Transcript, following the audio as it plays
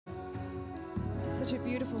Such a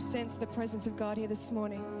beautiful sense of the presence of God here this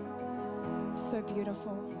morning. So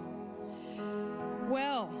beautiful.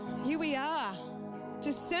 Well, here we are.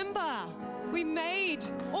 December. We made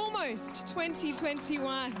almost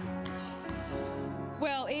 2021.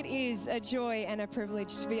 Well, it is a joy and a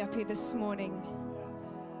privilege to be up here this morning.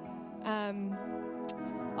 I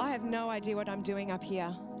have no idea what I'm doing up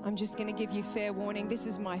here. I'm just going to give you fair warning. This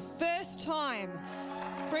is my first time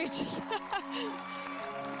preaching.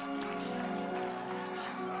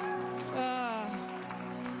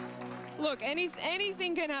 Look,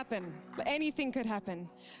 anything can happen. Anything could happen.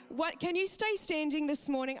 Can you stay standing this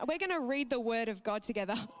morning? We're going to read the Word of God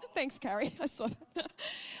together. Thanks, Carrie. I saw that.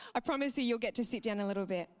 I promise you'll get to sit down a little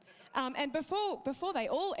bit. And before they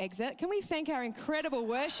all exit, can we thank our incredible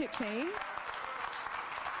worship team?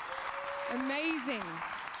 Amazing.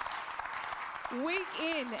 Week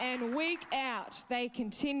in and week out, they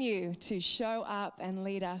continue to show up and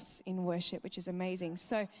lead us in worship, which is amazing.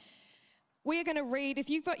 So we are going to read, if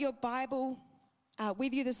you've got your Bible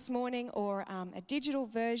with you this morning or a digital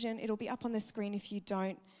version, it'll be up on the screen if you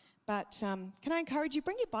don't. But can I encourage you,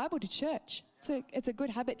 bring your Bible to church. It's a good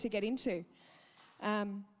habit to get into.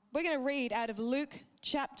 We're going to read out of Luke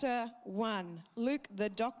chapter 1. Luke the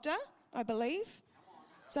doctor, I believe.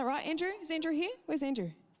 Is that right, Andrew? Is Andrew here? Where's Andrew?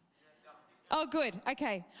 Oh, good.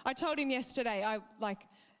 Okay. I told him yesterday,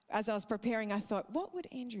 as I was preparing, I thought, what would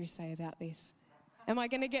Andrew say about this? Am I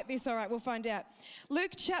going to get this? All right, we'll find out.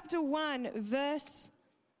 Luke chapter 1, verse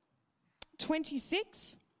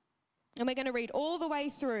 26. And we're going to read all the way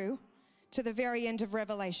through to the very end of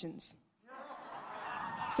Revelations.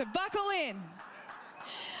 So buckle in.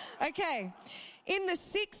 Okay. In the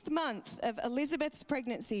 6th month of Elizabeth's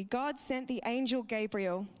pregnancy, God sent the angel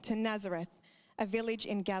Gabriel to Nazareth, a village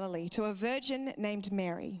in Galilee, to a virgin named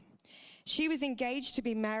Mary. She was engaged to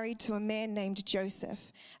be married to a man named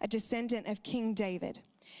Joseph, a descendant of King David.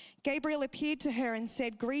 Gabriel appeared to her and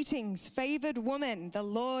said, "Greetings, favored woman, the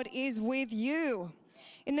Lord is with you."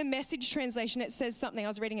 In the Message translation, it says something. I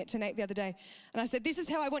was reading it to Nate the other day, and I said, this is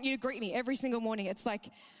how I want you to greet me every single morning. It's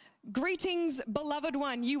like, "Greetings, beloved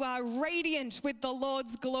one, you are radiant with the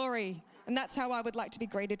Lord's glory." And that's how I would like to be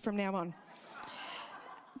greeted from now on.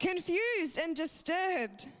 Confused and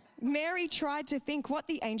disturbed, Mary tried to think what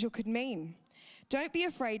the angel could mean. "Don't be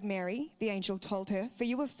afraid, Mary," the angel told her, "for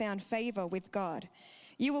you have found favor with God.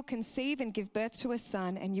 You will conceive and give birth to a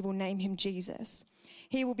son, and you will name him Jesus.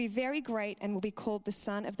 He will be very great and will be called the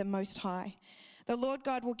Son of the Most High. The Lord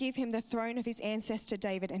God will give him the throne of his ancestor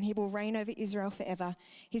David, and he will reign over Israel forever.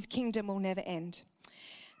 His kingdom will never end."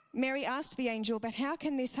 Mary asked the angel, "But how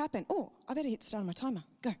can this happen?" Oh, I better hit start on my timer.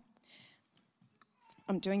 Go.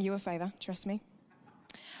 I'm doing you a favor, trust me.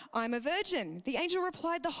 "I'm a virgin." The angel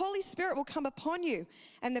replied, "The Holy Spirit will come upon you,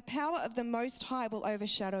 and the power of the Most High will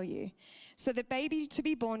overshadow you. So the baby to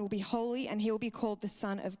be born will be holy, and he will be called the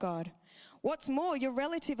Son of God. What's more, your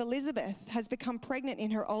relative Elizabeth has become pregnant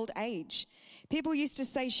in her old age. People used to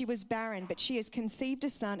say she was barren, but she has conceived a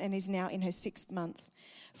son and is now in her 6th month.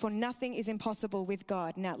 For nothing is impossible with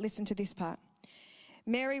God." Now listen to this part.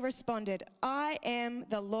 Mary responded, "I am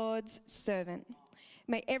the Lord's servant.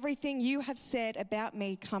 May everything you have said about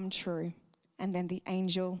me come true." And then the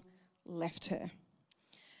angel left her.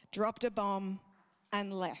 Dropped a bomb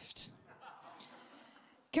and left.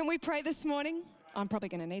 Can we pray this morning? I'm probably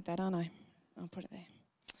going to need that, aren't I? I'll put it there.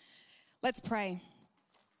 Let's pray.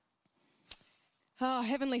 Oh,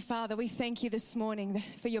 Heavenly Father, we thank you this morning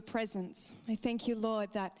for your presence. I thank you,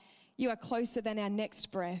 Lord, that you are closer than our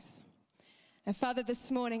next breath. And Father,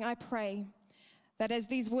 this morning I pray that as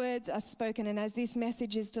these words are spoken and as this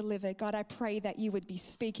message is delivered, God, I pray that you would be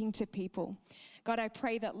speaking to people. God, I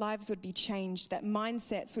pray that lives would be changed, that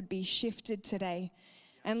mindsets would be shifted today.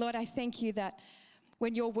 And Lord, I thank you that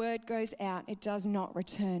when your word goes out, it does not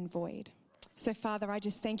return void. So Father, I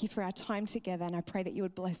just thank you for our time together, and I pray that you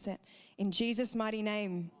would bless it. In Jesus' mighty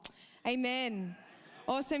name, amen.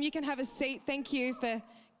 Awesome, you can have a seat. Thank you for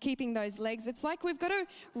keeping those legs. It's like we've got to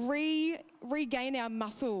regain our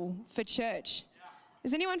muscle for church.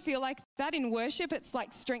 Does anyone feel like that in worship? It's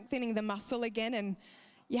like strengthening the muscle again, and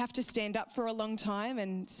you have to stand up for a long time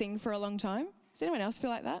and sing for a long time. Does anyone else feel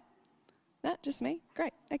like that? No, just me?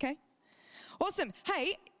 Great, okay. Awesome.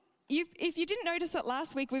 Hey, if you didn't notice it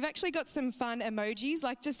last week, we've actually got some fun emojis,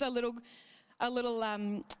 like just a little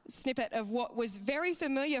snippet of what was very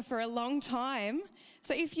familiar for a long time.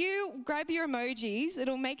 So if you grab your emojis,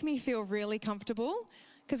 it'll make me feel really comfortable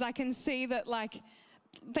because I can see that,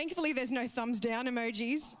 thankfully there's no thumbs down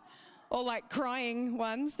emojis or crying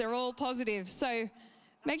ones. They're all positive. So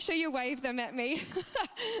make sure you wave them at me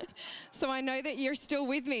so I know that you're still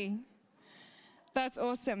with me. That's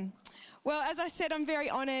awesome. Well, as I said, I'm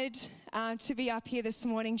very honoured to be up here this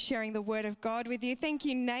morning sharing the Word of God with you. Thank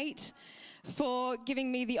you, Nate, for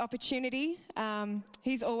giving me the opportunity.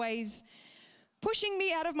 He's always pushing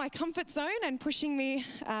me out of my comfort zone and pushing me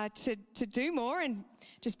to do more and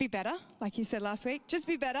just be better, like he said last week. Just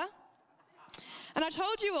be better. And I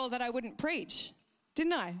told you all that I wouldn't preach,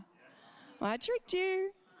 didn't I? I tricked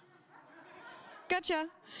you. Gotcha.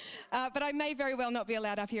 But I may very well not be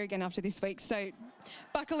allowed up here again after this week, so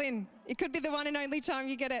buckle in. It could be the one and only time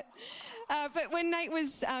you get it. But when Nate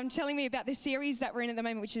was telling me about the series that we're in at the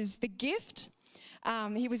moment, which is The Gift,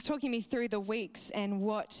 he was talking me through the weeks and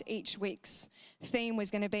what each week's theme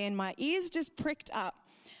was going to be, and my ears just pricked up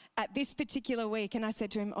at this particular week, and I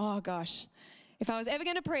said to him, oh gosh, if I was ever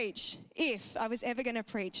going to preach,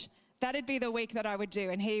 that'd be the week that I would do.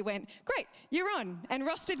 And he went, great, you're on, and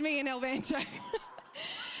rostered me in El Vanto.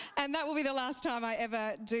 And that will be the last time I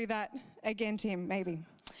ever do that again to him, maybe.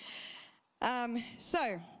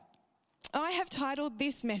 So I have titled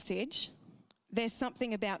this message, There's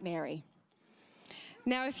Something About Mary.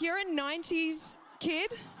 Now, if you're a 90s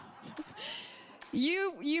kid,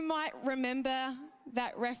 you might remember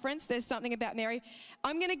that reference, There's Something About Mary.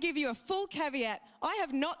 I'm going to give you a full caveat. I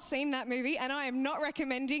have not seen that movie, and I am not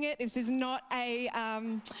recommending it. This is not a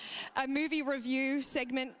movie review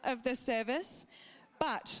segment of the service.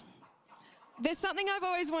 But there's something I've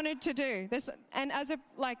always wanted to do. And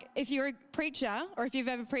if you're a preacher, or if you've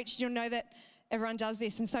ever preached, you'll know that everyone does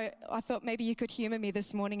this. And so I thought maybe you could humour me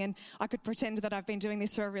this morning, and I could pretend that I've been doing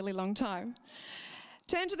this for a really long time.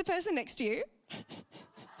 Turn to the person next to you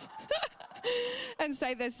and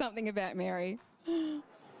say, there's something about Mary.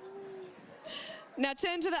 Now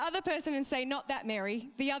turn to the other person and say, not that Mary,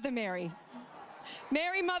 the other Mary.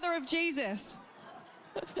 Mary, mother of Jesus.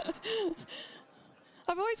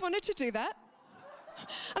 I've always wanted to do that.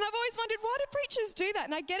 And I've always wondered, why do preachers do that?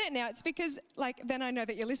 And I get it now. It's because, then I know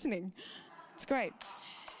that you're listening. It's great.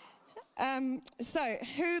 So,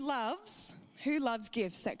 who loves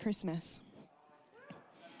gifts at Christmas?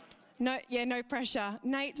 No pressure.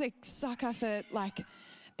 Nate's a sucker for,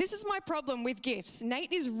 this is my problem with gifts.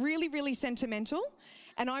 Nate is really, really sentimental,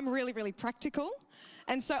 and I'm really, really practical.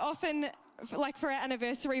 And so often, for our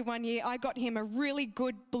anniversary one year, I got him a really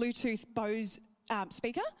good Bluetooth Bose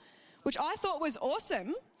speaker, which I thought was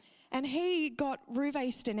awesome. And he got Ruve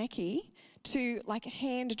Stanecki to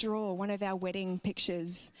hand draw one of our wedding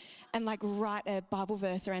pictures and write a Bible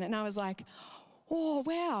verse around it. And I was like, oh,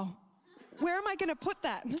 wow, where am I going to put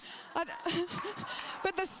that?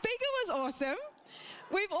 But the speaker was awesome.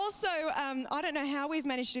 We've also, I don't know how we've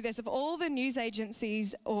managed to do this, of all the news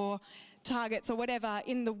agencies or Targets or whatever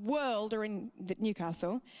in the world, or in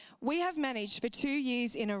Newcastle, we have managed for 2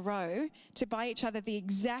 years in a row to buy each other the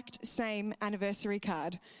exact same anniversary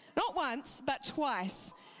card. Not once, but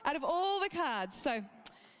twice, out of all the cards. So,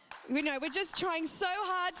 we're just trying so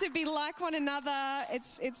hard to be like one another.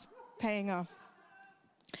 It's paying off.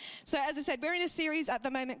 So as I said, we're in a series at the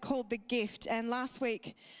moment called The Gift, and last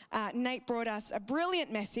week Nate brought us a brilliant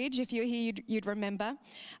message, if you were here you'd remember,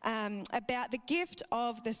 about the gift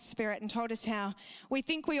of the Spirit, and told us how we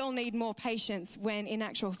think we all need more patience when in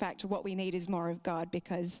actual fact what we need is more of God,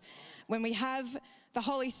 because when we have the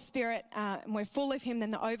Holy Spirit and we're full of Him,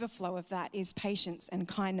 then the overflow of that is patience and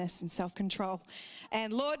kindness and self-control.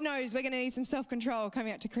 And Lord knows we're going to need some self-control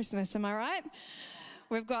coming up to Christmas, am I right?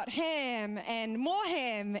 We've got ham and more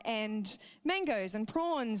ham and mangoes and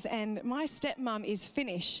prawns, and my stepmom is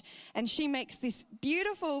Finnish, and she makes this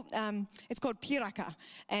beautiful, it's called piraka,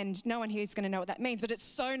 and no one here is going to know what that means, but it's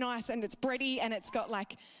so nice, and it's bready, and it's got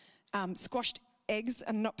squashed eggs.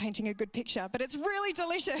 I'm not painting a good picture, but it's really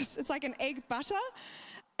delicious. It's like an egg butter,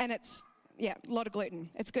 and it's, a lot of gluten.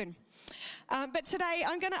 It's good. But today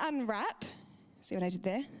I'm going to unwrap, see what I did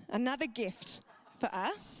there, another gift for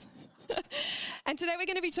us. And today we're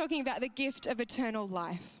going to be talking about the gift of eternal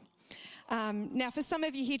life. Now, for some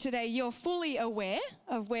of you here today, you're fully aware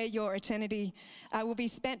of where your eternity will be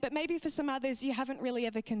spent, but maybe for some others, you haven't really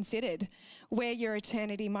ever considered where your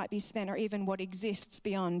eternity might be spent, or even what exists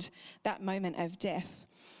beyond that moment of death.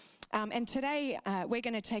 And today we're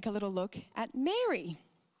going to take a little look at Mary.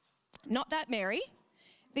 Not that Mary,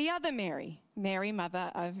 the other Mary, Mary,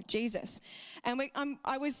 mother of Jesus. And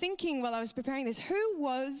I was thinking while I was preparing this, who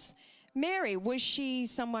was Mary? Was she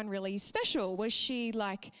someone really special? Was she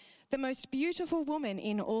the most beautiful woman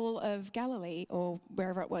in all of Galilee, or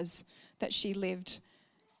wherever it was that she lived?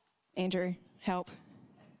 Andrew, help.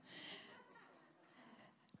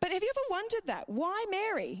 But have you ever wondered that? Why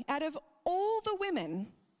Mary? Out of all the women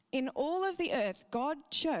in all of the earth, God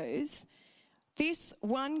chose this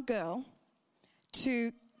one girl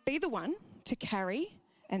to be the one to carry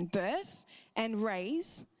and birth and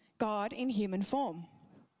raise God in human form.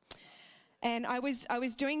 And I was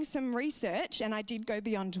doing some research, and I did go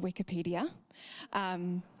beyond Wikipedia.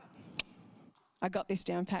 I got this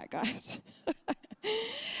down pat, guys.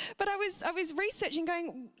 But I was researching,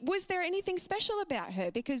 going, was there anything special about her?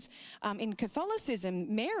 Because in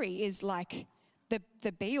Catholicism, Mary is like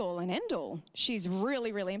the be-all and end-all. She's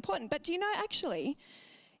really, really important. But do you know, actually,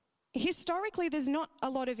 historically, there's not a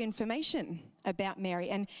lot of information about Mary.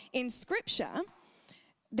 And in Scripture,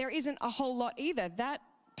 there isn't a whole lot either. That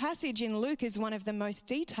passage in Luke is one of the most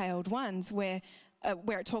detailed ones where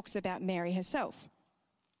it talks about Mary herself.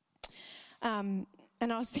 And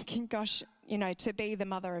I was thinking, gosh, to be the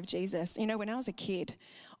mother of Jesus. When I was a kid,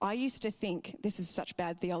 I used to think, this is such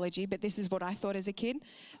bad theology, but this is what I thought as a kid,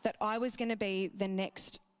 that I was going to be the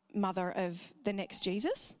next mother of the next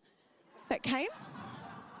Jesus that came.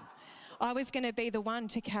 I was going to be the one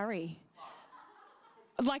to carry.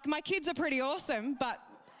 Like, my kids are pretty awesome, but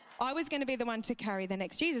I was going to be the one to carry the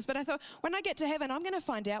next Jesus. But I thought, when I get to heaven, I'm going to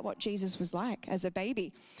find out what Jesus was like as a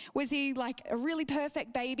baby. Was he like a really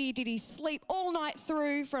perfect baby? Did he sleep all night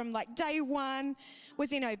through from like day one?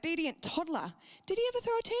 Was he an obedient toddler? Did he ever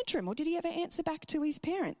throw a tantrum, or did he ever answer back to his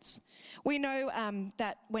parents? We know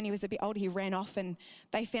that when he was a bit older, he ran off and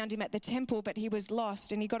they found him at the temple, but he was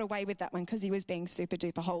lost, and he got away with that one because he was being super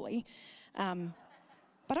duper holy.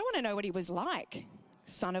 But I want to know what he was like.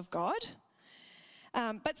 Son of God.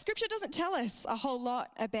 But Scripture doesn't tell us a whole lot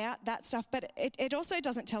about that stuff, but it also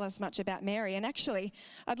doesn't tell us much about Mary. And actually,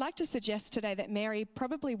 I'd like to suggest today that Mary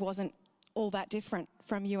probably wasn't all that different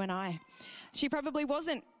from you and I. She probably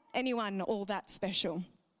wasn't anyone all that special.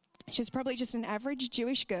 She was probably just an average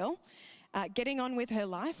Jewish girl getting on with her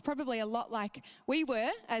life, probably a lot like we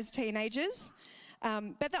were as teenagers.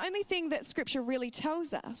 But the only thing that Scripture really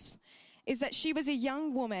tells us is that she was a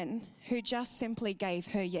young woman who just simply gave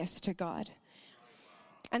her yes to God.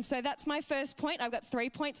 And so that's my first point. I've got 3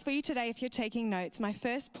 points for you today if you're taking notes. My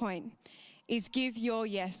first point is give your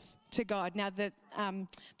yes to God. Now,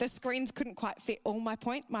 the screens couldn't quite fit all my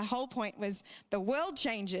point. My whole point was the world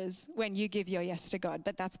changes when you give your yes to God,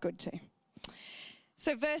 but that's good too.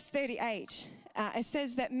 So verse 38, it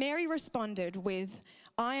says that Mary responded with,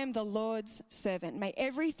 "I am the Lord's servant. May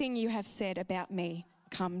everything you have said about me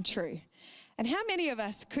come true." And how many of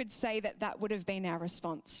us could say that would have been our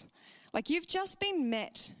response? Like, you've just been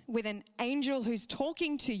met with an angel who's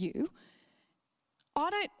talking to you.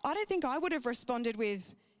 I don't think I would have responded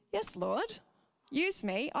with, "Yes, Lord, use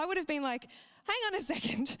me." I would have been like, hang on a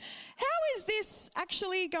second. How is this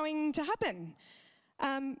actually going to happen?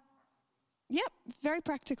 Yep, very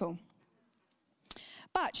practical.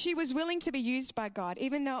 But she was willing to be used by God,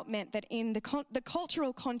 even though it meant that in the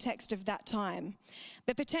cultural context of that time,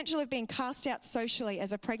 the potential of being cast out socially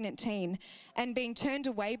as a pregnant teen and being turned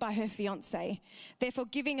away by her fiancé, therefore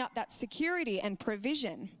giving up that security and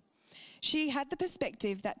provision, she had the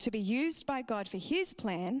perspective that to be used by God for his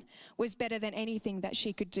plan was better than anything that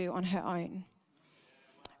she could do on her own.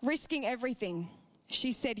 Risking everything,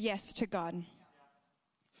 she said yes to God.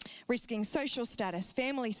 Risking social status,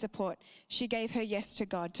 family support, she gave her yes to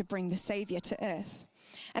God to bring the Saviour to earth.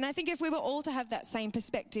 And I think if we were all to have that same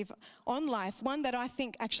perspective on life, one that I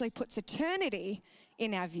think actually puts eternity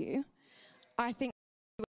in our view, I think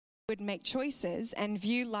we would make choices and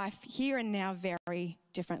view life here and now very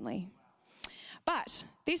differently. But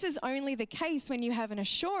this is only the case when you have an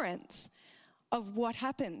assurance of what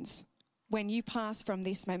happens when you pass from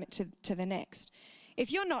this moment to the next.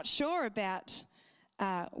 If you're not sure about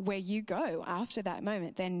where you go after that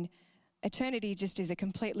moment, then eternity just is a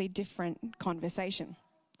completely different conversation.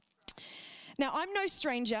 Now, I'm no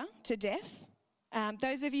stranger to death.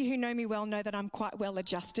 Those of you who know me well know that I'm quite well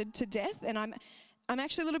adjusted to death, and I'm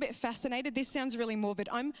actually a little bit fascinated. This sounds really morbid.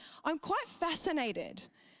 I'm quite fascinated.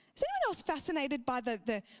 Is anyone else fascinated by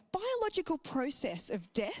the biological process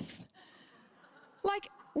of death?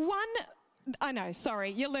 I know, sorry,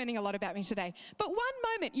 you're learning a lot about me today, but one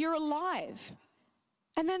moment you're alive,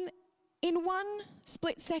 and then in one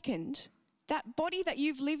split second, that body that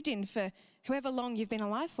you've lived in for however long you've been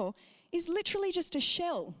alive for is literally just a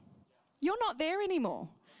shell. You're not there anymore.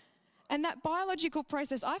 And that biological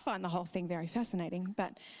process, I find the whole thing very fascinating.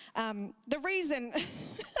 But the reason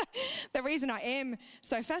I am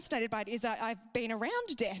so fascinated by it is I've been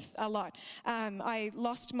around death a lot. I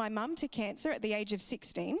lost my mum to cancer at the age of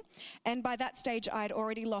 16. And by that stage, I'd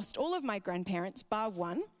already lost all of my grandparents, bar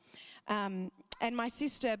one. And my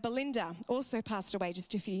sister, Belinda, also passed away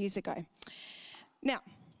just a few years ago. Now,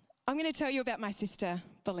 I'm going to tell you about my sister,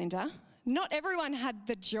 Belinda. Not everyone had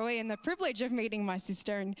the joy and the privilege of meeting my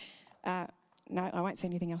sister, and no, I won't say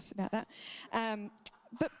anything else about that.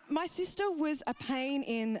 But my sister was a pain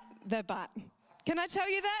in the butt. Can I tell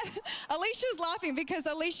you that? Alicia's laughing because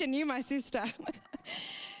Alicia knew my sister.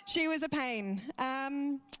 She was a pain.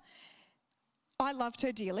 I loved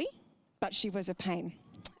her dearly, but she was a pain.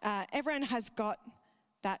 Everyone has got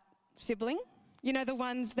that sibling. You know, the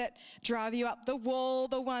ones that drive you up the wall,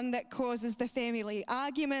 the one that causes the family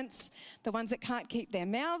arguments, the ones that can't keep their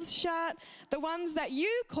mouths shut, the ones that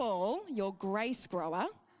you call your grace grower.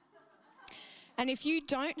 And if you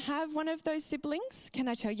don't have one of those siblings, can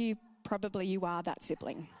I tell you, probably you are that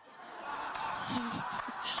sibling.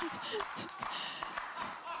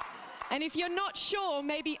 And if you're not sure,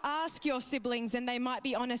 maybe ask your siblings and they might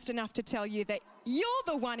be honest enough to tell you that you're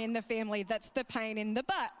the one in the family that's the pain in the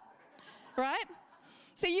butt. Right?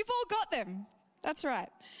 So you've all got them. That's right.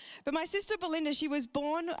 But my sister Belinda, she was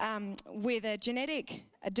born with a genetic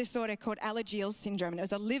disorder called Alagille syndrome, and it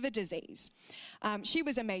was a liver disease. She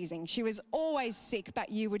was amazing. She was always sick, but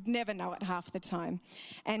you would never know it half the time.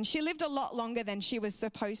 And she lived a lot longer than she was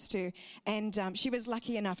supposed to, and she was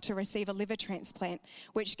lucky enough to receive a liver transplant,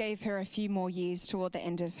 which gave her a few more years toward the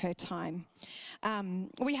end of her time.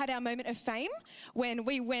 We had our moment of fame when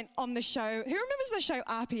we went on the show. Who remembers the show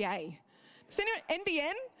RPA? Does anyone,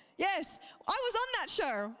 NBN? Yes, I was on that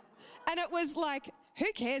show. And it was like,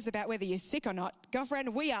 who cares about whether you're sick or not?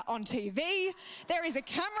 Girlfriend, we are on TV. There is a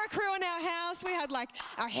camera crew in our house. We had like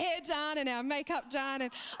our hair done and our makeup done.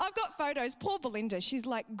 And I've got photos. Poor Belinda, she's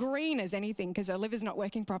like green as anything because her liver's not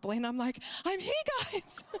working properly. And I'm like, I'm here,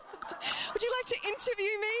 guys. Would you like to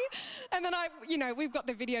interview me? And then we've got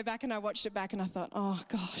the video back and I watched it back and I thought, oh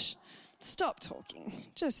gosh, stop talking.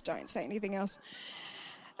 Just don't say anything else.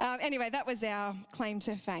 Anyway, that was our claim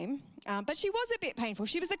to fame. But she was a bit painful.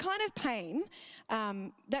 She was the kind of pain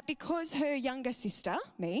that because her younger sister,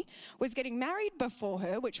 me, was getting married before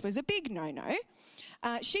her, which was a big no-no,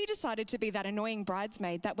 she decided to be that annoying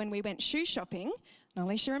bridesmaid that when we went shoe shopping, and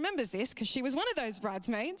Alicia remembers this because she was one of those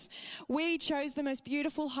bridesmaids, we chose the most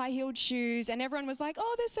beautiful high-heeled shoes and everyone was like,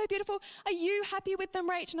 oh, they're so beautiful. Are you happy with them,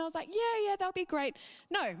 Rach? And I was like, yeah, they'll be great.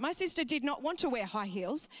 No, my sister did not want to wear high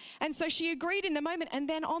heels. And so she agreed in the moment. And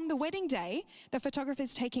then on the wedding day, the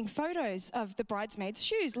photographer's taking photos of the bridesmaids'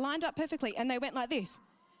 shoes lined up perfectly. And they went like this.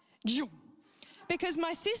 Because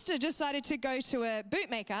my sister decided to go to a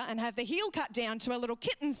bootmaker and have the heel cut down to a little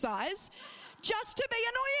kitten size just to be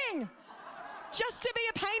annoying. Just to be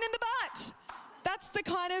a pain in the butt. That's the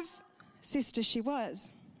kind of sister she was.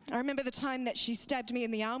 I remember the time that she stabbed me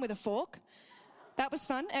in the arm with a fork. That was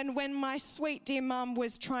fun. And when my sweet dear mum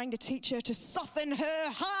was trying to teach her to soften her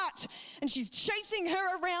heart, and she's chasing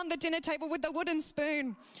her around the dinner table with the wooden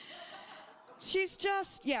spoon.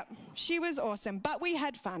 She was awesome. But we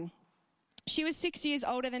had fun. She was 6 years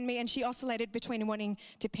older than me, and she oscillated between wanting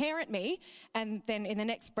to parent me and then in the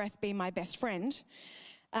next breath be my best friend.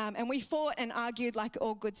 And we fought and argued like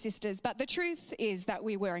all good sisters, but the truth is that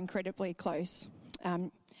we were incredibly close.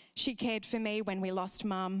 She cared for me when we lost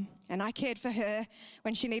mum, and I cared for her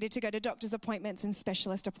when she needed to go to doctor's appointments and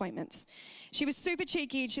specialist appointments. She was super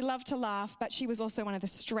cheeky, she loved to laugh, but she was also one of the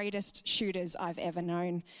straightest shooters I've ever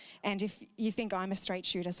known. And if you think I'm a straight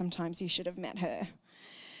shooter, sometimes you should have met her.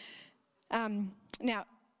 Now,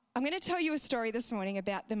 I'm going to tell you a story this morning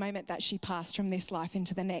about the moment that she passed from this life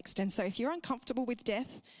into the next. And so if you're uncomfortable with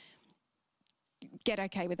death, get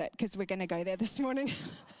okay with it because we're going to go there this morning.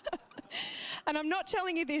 And I'm not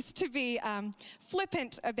telling you this to be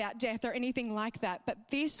flippant about death or anything like that, but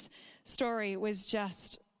this story was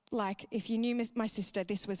just like, if you knew my sister,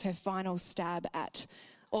 this was her final stab at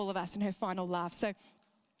all of us and her final laugh. So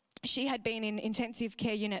she had been in intensive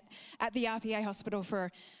care unit at the RPA hospital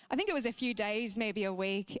for, I think it was a few days, maybe a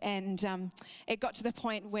week, and it got to the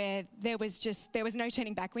point where there was no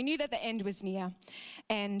turning back. We knew that the end was near,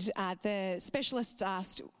 and the specialists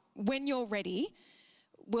asked, when you're ready,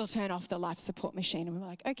 we'll turn off the life support machine. And we were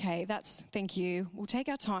like, okay, thank you. We'll take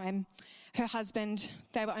our time. Her husband,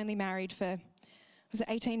 they were only married for, was it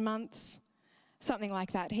 18 months? Something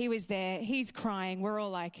like that. He was there, he's crying. We're all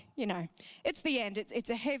like, it's the end. It's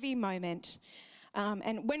a heavy moment.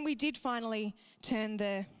 And when we did finally turn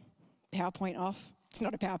the PowerPoint off, it's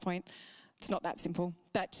not a PowerPoint, it's not that simple,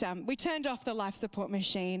 but we turned off the life support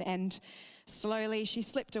machine and slowly she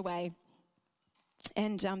slipped away.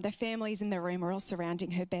 And the families in the room were all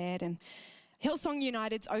surrounding her bed. And Hillsong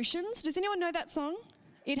United's Oceans, does anyone know that song?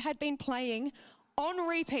 It had been playing on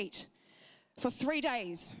repeat for 3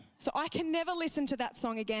 days. So I can never listen to that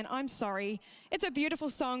song again. I'm sorry. It's a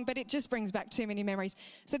beautiful song, but it just brings back too many memories.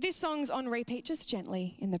 So this song's on repeat, just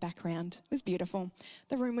gently in the background. It was beautiful.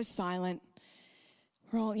 The room was silent.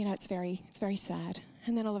 We're all, it's very sad.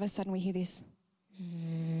 And then all of a sudden we hear this.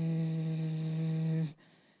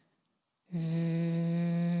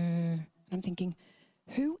 And I'm thinking,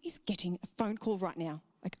 who is getting a phone call right now?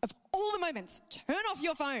 Like, of all the moments, turn off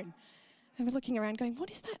your phone. And we're looking around going, what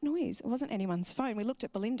is that noise? It wasn't anyone's phone. We looked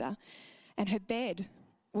at Belinda and her bed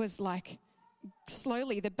was like,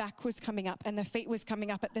 slowly the back was coming up and the feet was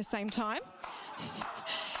coming up at the same time.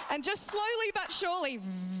 And just slowly but surely,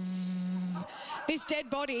 this dead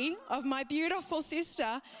body of my beautiful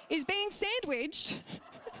sister is being sandwiched.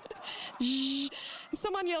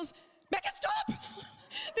 Someone yells, make it stop!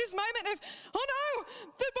 This moment of, oh no,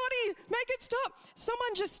 the body, make it stop.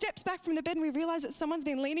 Someone just steps back from the bed and we realise that someone's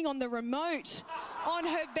been leaning on the remote on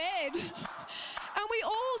her bed. And we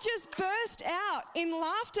all just burst out in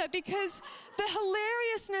laughter because the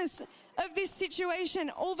hilariousness of this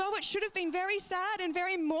situation, although it should have been very sad and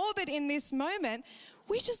very morbid in this moment,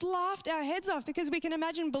 we just laughed our heads off because we can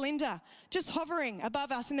imagine Belinda just hovering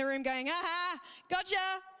above us in the room going, aha, gotcha,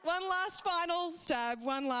 one last final stab,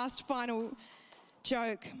 one last final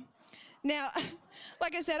joke. Now,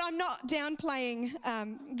 like I said, I'm not downplaying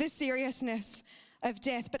the seriousness of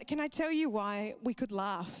death, but can I tell you why we could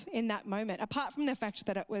laugh in that moment? Apart from the fact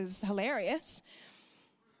that it was hilarious,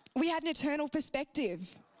 we had an eternal perspective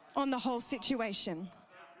on the whole situation.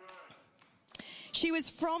 She was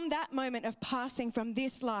from that moment of passing from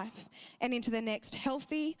this life and into the next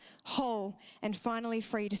healthy, whole, and finally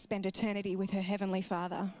free to spend eternity with her Heavenly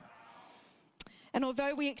Father. And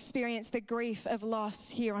although we experience the grief of loss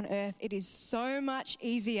here on earth, it is so much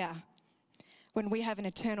easier when we have an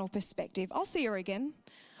eternal perspective. I'll see her again.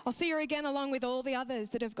 I'll see her again along with all the others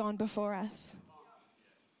that have gone before us.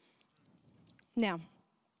 Now,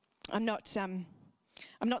 I'm not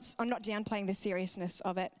downplaying the seriousness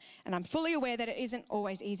of it, and I'm fully aware that it isn't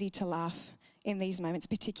always easy to laugh in these moments,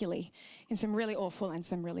 particularly in some really awful and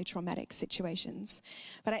some really traumatic situations.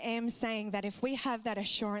 But I am saying that if we have that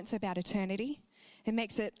assurance about eternity, it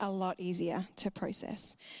makes it a lot easier to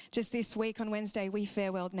process. Just this week on Wednesday, we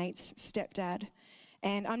farewelled Nate's stepdad.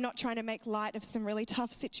 And I'm not trying to make light of some really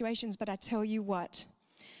tough situations, but I tell you what,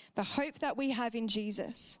 the hope that we have in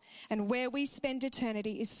Jesus and where we spend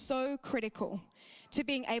eternity is so critical to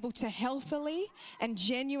being able to healthily and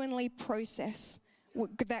genuinely process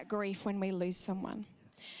that grief when we lose someone.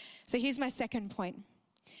 So here's my second point.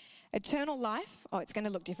 Eternal life, it's going to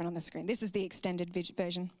look different on the screen. This is the extended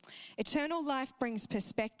version. Eternal life brings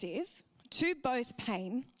perspective to both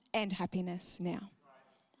pain and happiness now.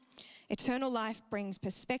 Eternal life brings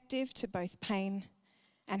perspective to both pain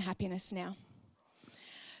and happiness now.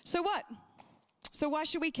 So what? So why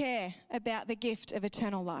should we care about the gift of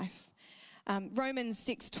eternal life? Romans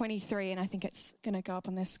 6:23, and I think it's going to go up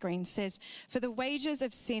on the screen, says, "For the wages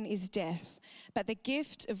of sin is death, but the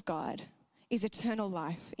gift of God is eternal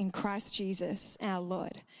life in Christ Jesus our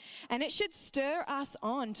Lord." And it should stir us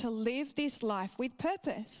on to live this life with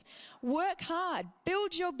purpose. Work hard,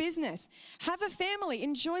 build your business, have a family,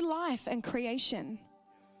 enjoy life and creation.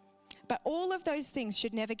 But all of those things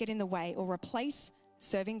should never get in the way or replace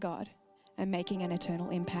serving God and making an eternal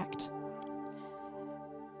impact.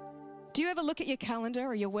 Do you ever look at your calendar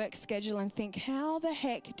or your work schedule and think, how the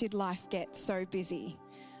heck did life get so busy?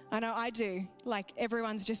 I know I do. Like,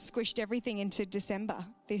 everyone's just squished everything into December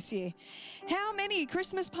this year. How many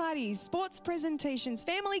Christmas parties, sports presentations,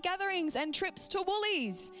 family gatherings, and trips to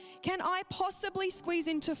Woolies can I possibly squeeze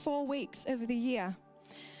into 4 weeks of the year?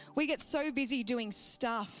 We get so busy doing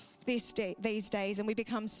stuff these days, and we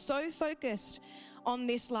become so focused on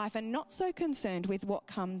this life and not so concerned with what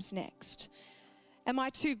comes next. Am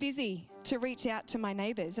I too busy to reach out to my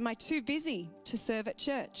neighbours? Am I too busy to serve at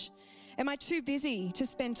church? Am I too busy to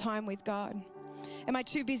spend time with God? Am I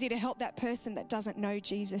too busy to help that person that doesn't know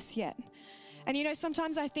Jesus yet? And you know,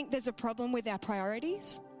 sometimes I think there's a problem with our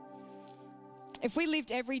priorities. If we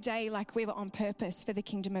lived every day like we were on purpose for the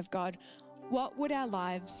kingdom of God, what would our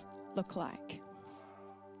lives look like?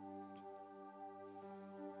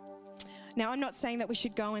 Now, I'm not saying that we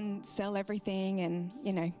should go and sell everything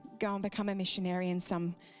and, go and become a missionary in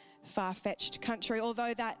some far-fetched country,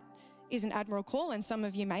 although that is an admirable call, and some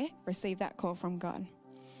of you may receive that call from God.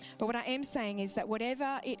 But what I am saying is that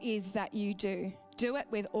whatever it is that you do it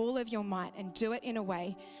with all of your might and do it in a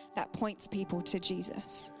way that points people to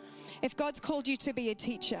Jesus. If God's called you to be a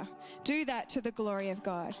teacher, do that to the glory of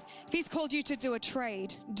God. If He's called you to do a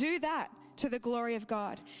trade, do that to the glory of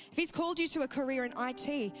God. If He's called you to a career in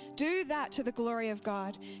IT, do that to the glory of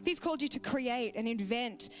God. If He's called you to create and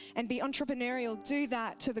invent and be entrepreneurial, do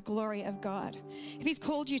that to the glory of God. If He's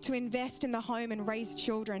called you to invest in the home and raise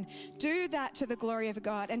children, do that to the glory of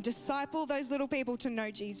God and disciple those little people to know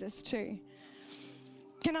Jesus too.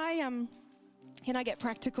 Can I get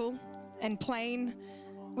practical and plain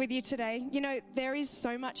with you today. You know, there is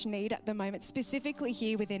so much need at the moment, specifically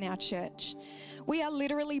here within our church. We are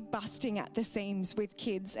literally busting at the seams with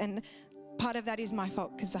kids, and part of that is my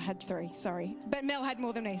fault because I had 3, sorry. But Mel had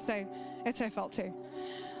more than me, so it's her fault too.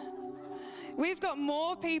 We've got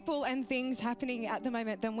more people and things happening at the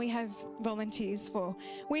moment than we have volunteers for.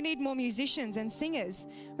 We need more musicians and singers.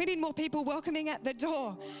 We need more people welcoming at the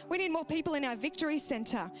door. We need more people in our Victory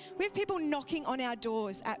Centre. We have people knocking on our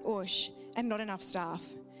doors at Ush and not enough staff.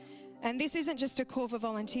 And this isn't just a call for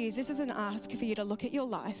volunteers. This is an ask for you to look at your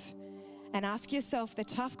life and ask yourself the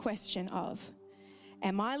tough question of,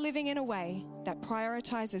 am I living in a way that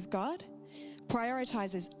prioritizes God,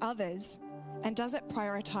 prioritizes others, and does it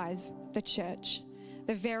prioritize the church,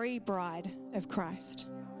 the very bride of Christ?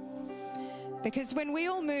 Because when we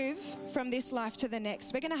all move from this life to the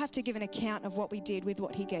next, we're going to have to give an account of what we did with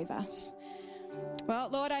what he gave us. Well,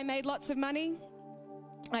 Lord, I made lots of money.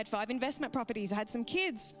 I had 5 investment properties. I had some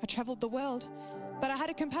kids. I traveled the world. But I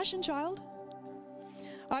had a compassion child.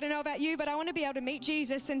 I don't know about you, but I want to be able to meet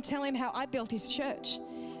Jesus and tell him how I built his church,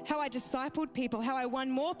 how I discipled people, how I won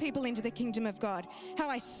more people into the kingdom of God, how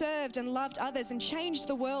I served and loved others and changed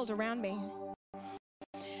the world around me.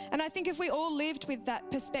 And I think if we all lived with that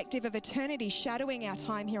perspective of eternity shadowing our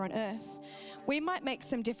time here on earth, we might make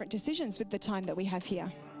some different decisions with the time that we have here.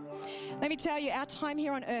 Let me tell you, our time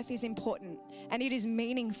here on earth is important and it is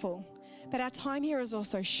meaningful, but our time here is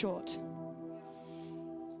also short.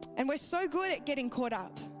 And we're so good at getting caught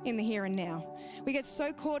up in the here and now. We get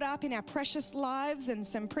so caught up in our precious lives and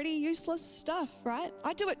some pretty useless stuff, right?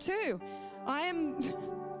 I do it too. I'm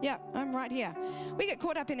right here. We get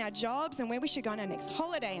caught up in our jobs and where we should go on our next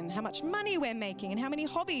holiday and how much money we're making and how many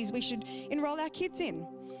hobbies we should enroll our kids in.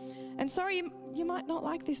 And sorry, you might not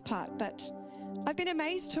like this part, but I've been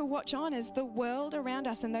amazed to watch on as the world around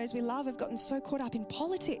us and those we love have gotten so caught up in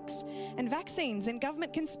politics and vaccines and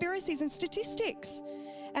government conspiracies and statistics.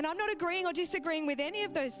 And I'm not agreeing or disagreeing with any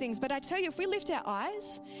of those things, but I tell you, if we lift our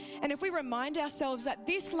eyes and if we remind ourselves that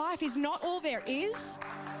this life is not all there is,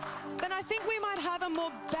 then I think we might have a more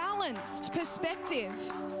balanced perspective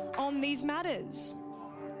on these matters.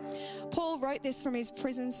 Paul wrote this from his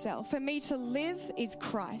prison cell. For me to live is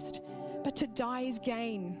Christ, but to die is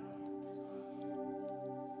gain.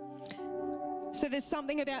 So there's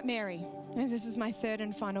something about Mary, and this is my third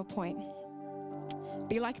and final point.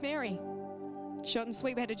 Be like Mary. Short and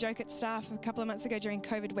sweet. We had a joke at staff a couple of months ago during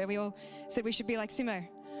COVID where we all said we should be like Simo.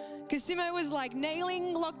 Because Simo was like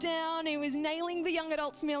nailing lockdown, he was nailing the young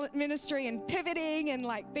adults ministry and pivoting and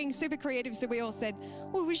like being super creative. So we all said,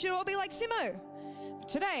 well, we should all be like Simo. But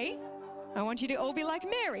today, I want you to all be like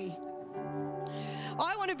Mary.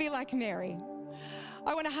 I want to be like Mary.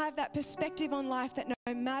 I want to have that perspective on life that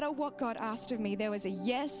no matter what God asked of me, there was a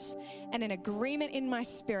yes and an agreement in my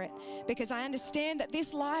spirit, because I understand that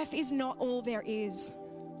this life is not all there is.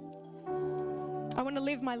 I want to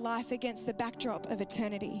live my life against the backdrop of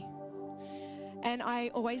eternity. And I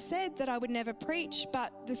always said that I would never preach,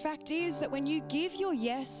 but the fact is that when you give your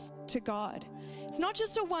yes to God, it's not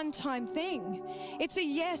just a one-time thing. It's a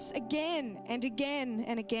yes again and again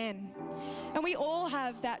and again. And we all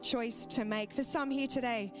have that choice to make. For some here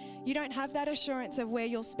today, you don't have that assurance of where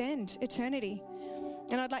you'll spend eternity.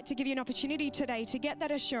 And I'd like to give you an opportunity today to get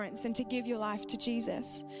that assurance and to give your life to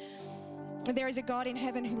Jesus. There is a God in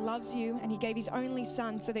heaven who loves you, and he gave his only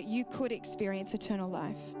son so that you could experience eternal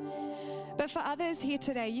life. But for others here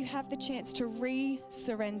today, you have the chance to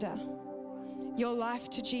re-surrender your life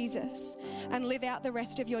to Jesus and live out the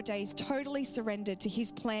rest of your days totally surrendered to his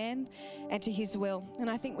plan and to his will. And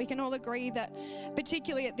I think we can all agree that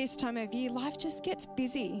particularly at this time of year, life just gets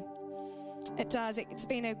busy. It does. It's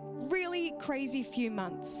been a really crazy few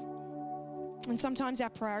months. And sometimes our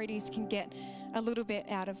priorities can get a little bit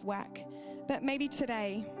out of whack. But maybe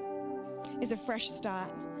today is a fresh start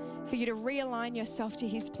for you to realign yourself to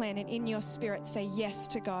his plan and in your spirit say yes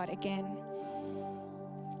to God again.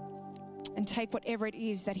 And take whatever it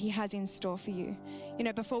is that he has in store for you. You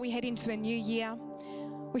know, before we head into a new year,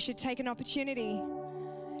 we should take an opportunity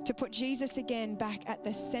to put Jesus again back at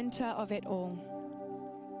the center of it all.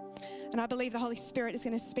 And I believe the Holy Spirit is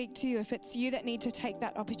going to speak to you if it's you that need to take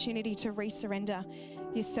that opportunity to resurrender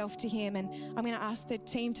yourself to him. And I'm going to ask the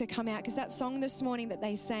team to come out, because that song this morning that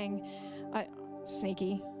they sang,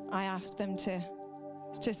 sneaky, I asked them to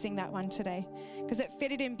sing that one today because it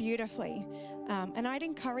fitted in beautifully. And I'd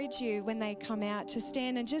encourage you when they come out to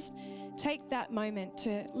stand and just take that moment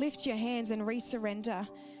to lift your hands and resurrender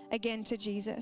again to Jesus.